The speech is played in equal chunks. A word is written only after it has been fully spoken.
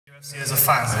UFC as a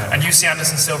fan, and you see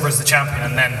Anderson Silva as the champion,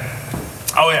 and then.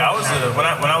 Oh yeah, I was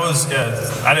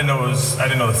I didn't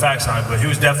know the facts on it, but he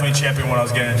was definitely champion when I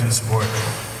was getting into the sport,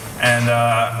 and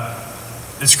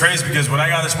it's crazy because when I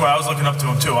got in the sport, I was looking up to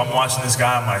him too. I'm watching this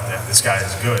guy, I'm like, yeah, this guy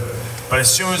is good. But as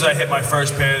soon as I hit my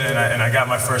first pit and I got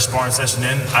my first sparring session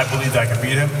in, I believed I could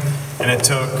beat him, and it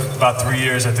took about 3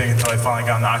 years, I think, until I finally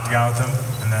got in the octagon with him,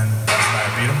 and then I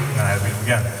beat him, and then I had to beat him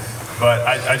again. But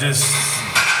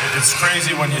it's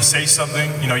crazy when you say something,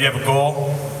 you know, you have a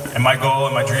goal, and my goal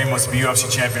and my dream was to be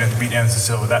UFC champion and to beat Anderson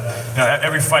Silva.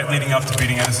 Every fight leading up to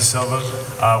beating Anderson Silva,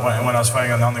 when I was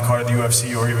fighting on the undercard of the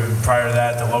UFC or even prior to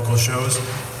that, the local shows,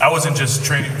 I wasn't just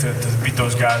training to beat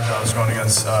those guys that I was going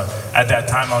against. At that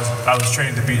time, I was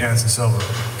training to beat Anderson Silva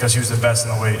because he was the best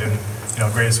in the weight and, you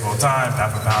know, greatest of all time,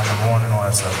 pound for pound, #1 and all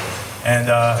that stuff. And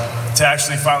to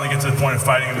actually finally get to the point of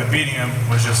fighting him and beating him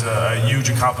was just a huge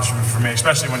accomplishment for me,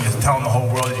 especially when you're telling the whole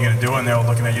world you're going to do it and they're all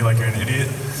looking at you like you're an idiot.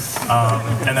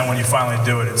 And then when you finally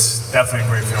do it, it's definitely a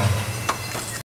great feeling.